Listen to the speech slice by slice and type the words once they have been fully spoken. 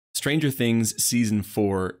Stranger Things Season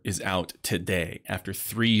 4 is out today after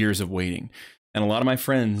 3 years of waiting. And a lot of my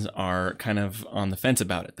friends are kind of on the fence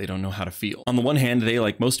about it. They don't know how to feel. On the one hand, they,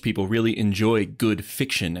 like most people, really enjoy good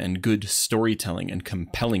fiction and good storytelling and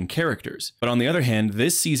compelling characters. But on the other hand,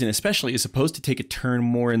 this season especially is supposed to take a turn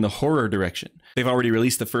more in the horror direction. They've already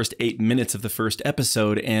released the first 8 minutes of the first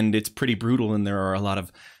episode, and it's pretty brutal, and there are a lot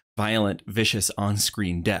of violent, vicious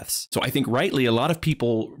on-screen deaths. So I think rightly, a lot of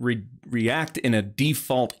people react in a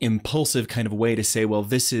default, impulsive kind of way to say, well,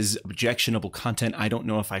 this is objectionable content. I don't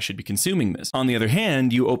know if I should be consuming this. On the other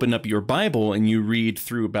hand, you open up your Bible and you read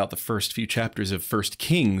through about the first few chapters of 1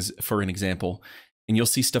 Kings, for an example, and you'll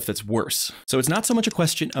see stuff that's worse. So it's not so much a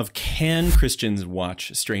question of can Christians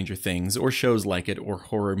watch Stranger Things or shows like it or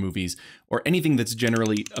horror movies or anything that's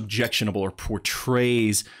generally objectionable or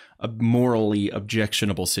portrays morally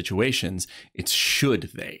objectionable situations. It's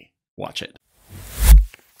should they watch it.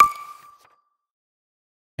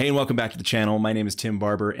 Hey, and welcome back to the channel. My name is Tim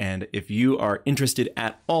Barber, and if you are interested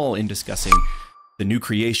at all in discussing the new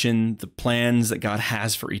creation, the plans that God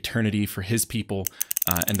has for eternity for his people,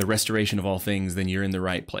 and the restoration of all things, then you're in the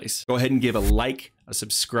right place. Go ahead and give a like, a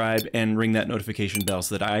subscribe, and ring that notification bell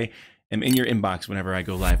so that I am in your inbox whenever I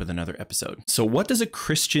go live with another episode. So what does a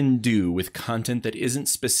Christian do with content that isn't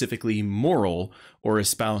specifically moral or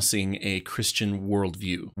espousing a Christian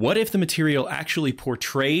worldview? What if the material actually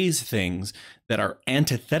portrays things that are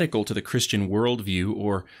antithetical to the Christian worldview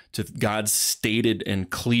or to God's stated and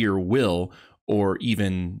clear will, or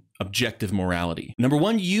even objective morality? Number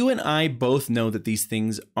one, you and I both know that these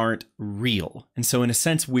things aren't real. And so in a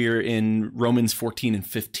sense, we're in Romans 14 and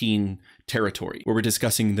 15 territory, where we're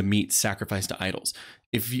discussing the meat sacrificed to idols.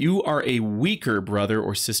 If you are a weaker brother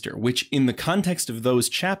or sister, which in the context of those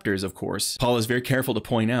chapters, of course, Paul is very careful to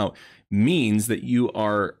point out, means that you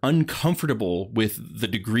are uncomfortable with the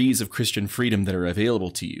degrees of Christian freedom that are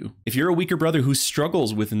available to you. If you're a weaker brother who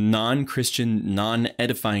struggles with non-Christian,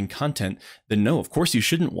 non-edifying content, then no, of course you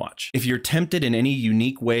shouldn't watch. If you're tempted in any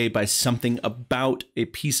unique way by something about a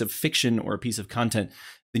piece of fiction or a piece of content,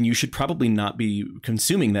 then you should probably not be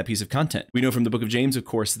consuming that piece of content. We know from the book of James, of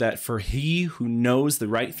course, that for he who knows the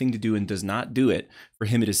right thing to do and does not do it, for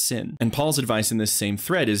him it is sin. And Paul's advice in this same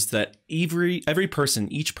thread is that every person,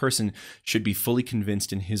 each person should be fully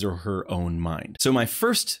convinced in his or her own mind. So my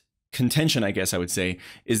first contention, I guess I would say,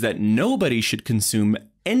 is that nobody should consume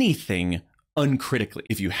anything uncritically.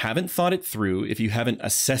 If you haven't thought it through, if you haven't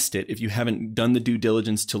assessed it, if you haven't done the due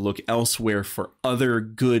diligence to look elsewhere for other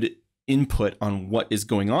good input on what is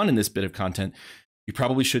going on in this bit of content, you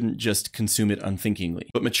probably shouldn't just consume it unthinkingly.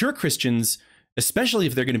 But mature Christians, especially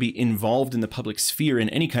if they're going to be involved in the public sphere in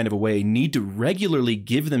any kind of a way, need to regularly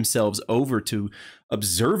give themselves over to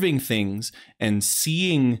observing things and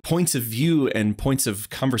seeing points of view and points of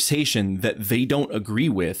conversation that they don't agree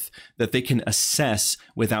with, that they can assess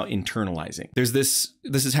without internalizing. This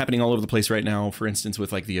is happening all over the place right now, for instance,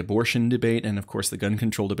 with like the abortion debate and of course the gun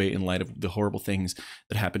control debate in light of the horrible things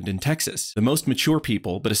that happened in Texas. The most mature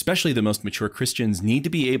people, but especially the most mature Christians, need to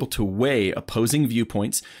be able to weigh opposing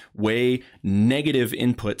viewpoints, weigh negative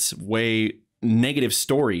inputs, weigh negative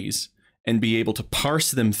stories, and be able to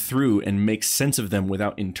parse them through and make sense of them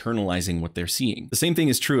without internalizing what they're seeing. The same thing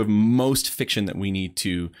is true of most fiction that we need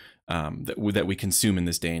to that we consume in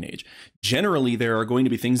this day and age. Generally, there are going to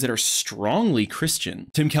be things that are strongly Christian.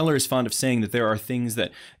 Tim Keller is fond of saying that there are things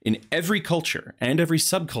that in every culture and every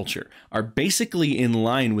subculture are basically in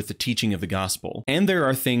line with the teaching of the gospel, and there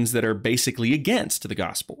are things that are basically against the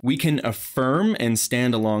gospel. We can affirm and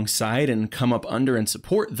stand alongside and come up under and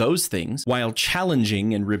support those things while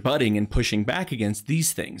challenging and rebutting and pushing back against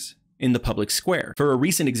these things in the public square. For a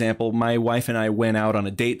recent example, my wife and I went out on a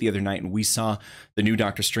date the other night and we saw the new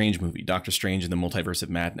Doctor Strange movie, Doctor Strange and the Multiverse of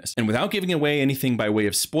Madness. And without giving away anything by way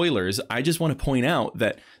of spoilers, I just want to point out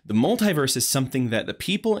that the multiverse is something that the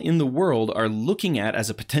people in the world are looking at as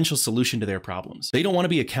a potential solution to their problems. They don't want to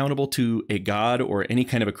be accountable to a god or any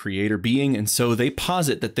kind of a creator being, and so they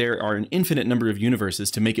posit that there are an infinite number of universes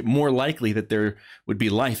to make it more likely that there would be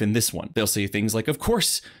life in this one. They'll say things like, of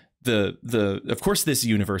course this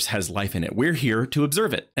universe has life in it. We're here to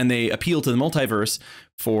observe it. And they appeal to the multiverse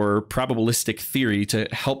for probabilistic theory to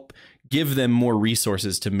help give them more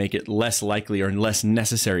resources to make it less likely or less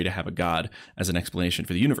necessary to have a god as an explanation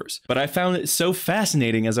for the universe. But I found it so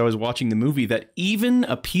fascinating as I was watching the movie that even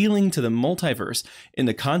appealing to the multiverse in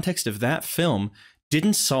the context of that film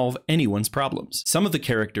didn't solve anyone's problems. Some of the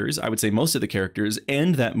characters, I would say most of the characters,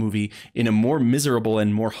 end that movie in a more miserable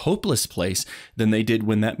and more hopeless place than they did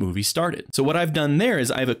when that movie started. So what I've done there is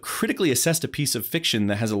I've critically assessed a piece of fiction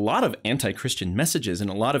that has a lot of anti-Christian messages and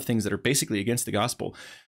a lot of things that are basically against the gospel.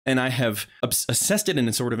 And I have assessed it in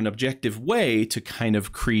a sort of an objective way to kind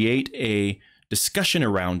of create a discussion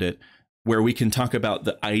around it where we can talk about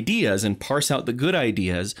the ideas and parse out the good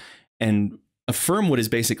ideas and affirm what is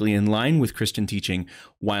basically in line with Christian teaching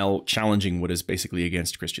while challenging what is basically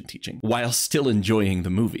against Christian teaching, while still enjoying the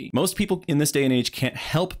movie. Most people in this day and age can't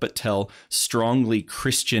help but tell strongly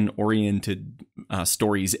Christian-oriented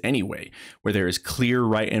stories anyway, where there is clear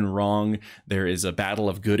right and wrong, there is a battle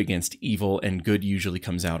of good against evil, and good usually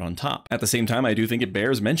comes out on top. At the same time, I do think it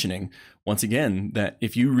bears mentioning, once again, that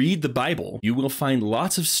if you read the Bible, you will find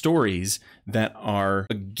lots of stories that are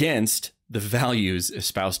against the values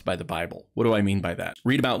espoused by the Bible. What do I mean by that?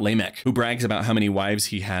 Read about Lamech, who brags about how many wives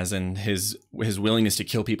he has and his willingness to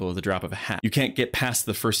kill people with the drop of a hat. You can't get past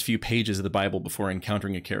the first few pages of the Bible before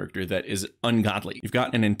encountering a character that is ungodly. You've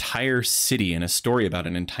got an entire city and a story about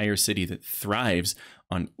an entire city that thrives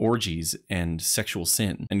on orgies and sexual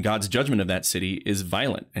sin. And God's judgment of that city is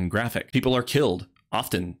violent and graphic. People are killed,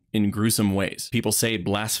 often in gruesome ways. People say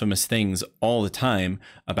blasphemous things all the time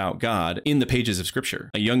about God in the pages of Scripture.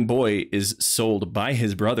 A young boy is sold by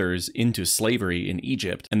his brothers into slavery in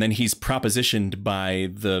Egypt, and then he's propositioned by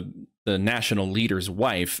the national leader's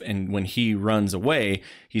wife, and when he runs away,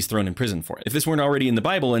 he's thrown in prison for it. If this weren't already in the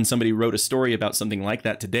Bible and somebody wrote a story about something like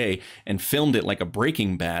that today and filmed it like a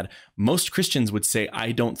Breaking Bad, most Christians would say,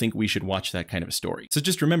 I don't think we should watch that kind of a story. So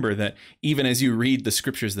just remember that even as you read the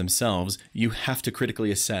Scriptures themselves, you have to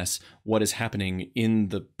critically assess what is happening in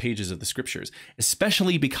the pages of the Scriptures,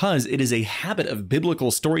 especially because it is a habit of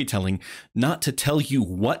biblical storytelling not to tell you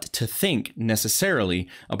what to think necessarily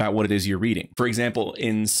about what it is you're reading. For example,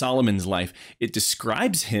 in Solomon's life, it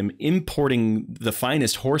describes him importing the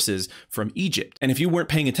finest horses from Egypt. And if you weren't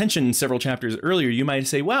paying attention several chapters earlier, you might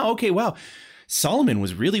say, wow, okay, wow, Solomon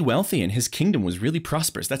was really wealthy and his kingdom was really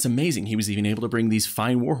prosperous. That's amazing. He was even able to bring these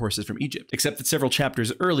fine war horses from Egypt. Except that several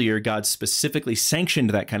chapters earlier, God specifically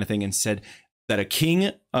sanctioned that kind of thing and said that a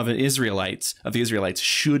king of the Israelites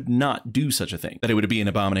should not do such a thing, that it would be an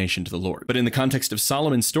abomination to the Lord. But in the context of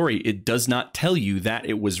Solomon's story, it does not tell you that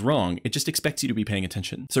it was wrong. It just expects you to be paying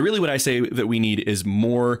attention. So really what I say that we need is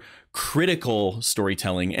more critical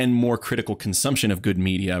storytelling and more critical consumption of good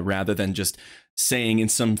media rather than just saying in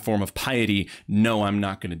some form of piety, no, I'm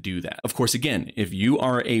not going to do that. Of course, again, if you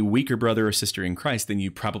are a weaker brother or sister in Christ, then you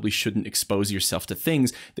probably shouldn't expose yourself to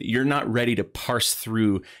things that you're not ready to parse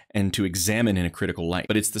through and to examine in a critical light.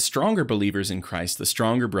 But it's the stronger believers in Christ, the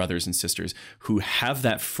stronger brothers and sisters who have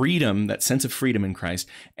that freedom, that sense of freedom in Christ,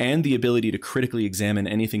 and the ability to critically examine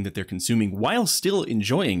anything that they're consuming while still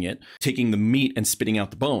enjoying it, taking the meat and spitting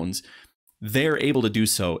out the bones. They're able to do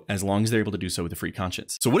so as long as they're able to do so with a free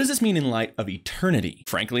conscience. So what does this mean in light of eternity?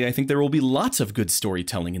 Frankly, I think there will be lots of good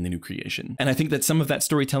storytelling in the new creation. And I think that some of that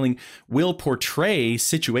storytelling will portray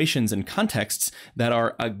situations and contexts that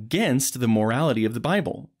are against the morality of the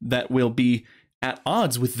Bible, that will be at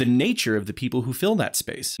odds with the nature of the people who fill that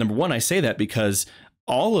space. Number one, I say that because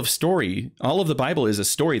all of the Bible is a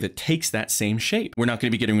story that takes that same shape. We're not going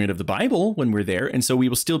to be getting rid of the Bible when we're there, and so we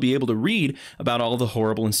will still be able to read about all the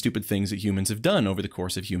horrible and stupid things that humans have done over the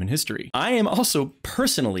course of human history. I am also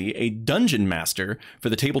personally a dungeon master for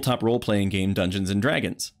the tabletop role-playing game Dungeons and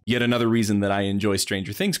Dragons. Yet another reason that I enjoy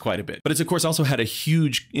Stranger Things quite a bit. But it's of course also had a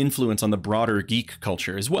huge influence on the broader geek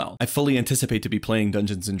culture as well. I fully anticipate to be playing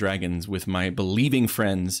Dungeons and Dragons with my believing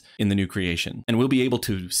friends in the new creation, and we'll be able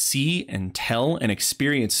to see and tell and experience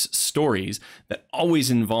stories that always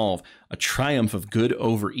involve a triumph of good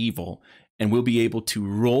over evil, and we'll be able to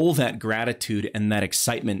roll that gratitude and that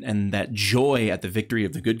excitement and that joy at the victory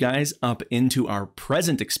of the good guys up into our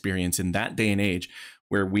present experience in that day and age,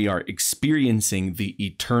 where we are experiencing the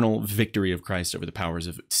eternal victory of Christ over the powers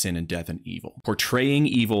of sin and death and evil. Portraying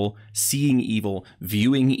evil, seeing evil,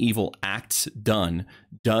 viewing evil acts done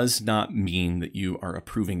does not mean that you are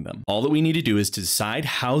approving them. All that we need to do is to decide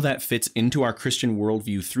how that fits into our Christian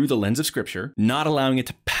worldview through the lens of Scripture, not allowing it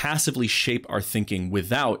to passively shape our thinking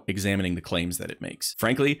without examining the claims that it makes.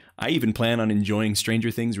 Frankly, I even plan on enjoying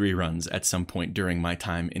Stranger Things reruns at some point during my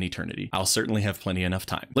time in eternity. I'll certainly have plenty enough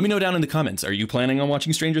time. Let me know down in the comments, are you planning on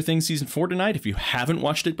watching Stranger Things Season 4 tonight? If you haven't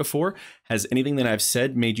watched it before, has anything that I've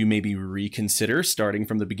said made you maybe reconsider starting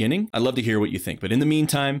from the beginning? I'd love to hear what you think. But in the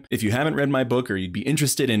meantime, if you haven't read my book or you'd be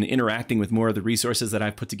interested in interacting with more of the resources that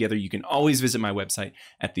I've put together, you can always visit my website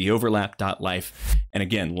at theoverlap.life. And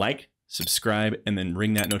again, like, subscribe, and then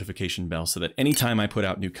ring that notification bell so that anytime I put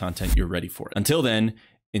out new content, you're ready for it. Until then,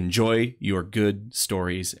 enjoy your good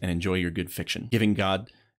stories and enjoy your good fiction, giving God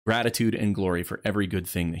gratitude and glory for every good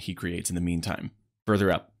thing that He creates in the meantime,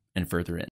 further up and further in.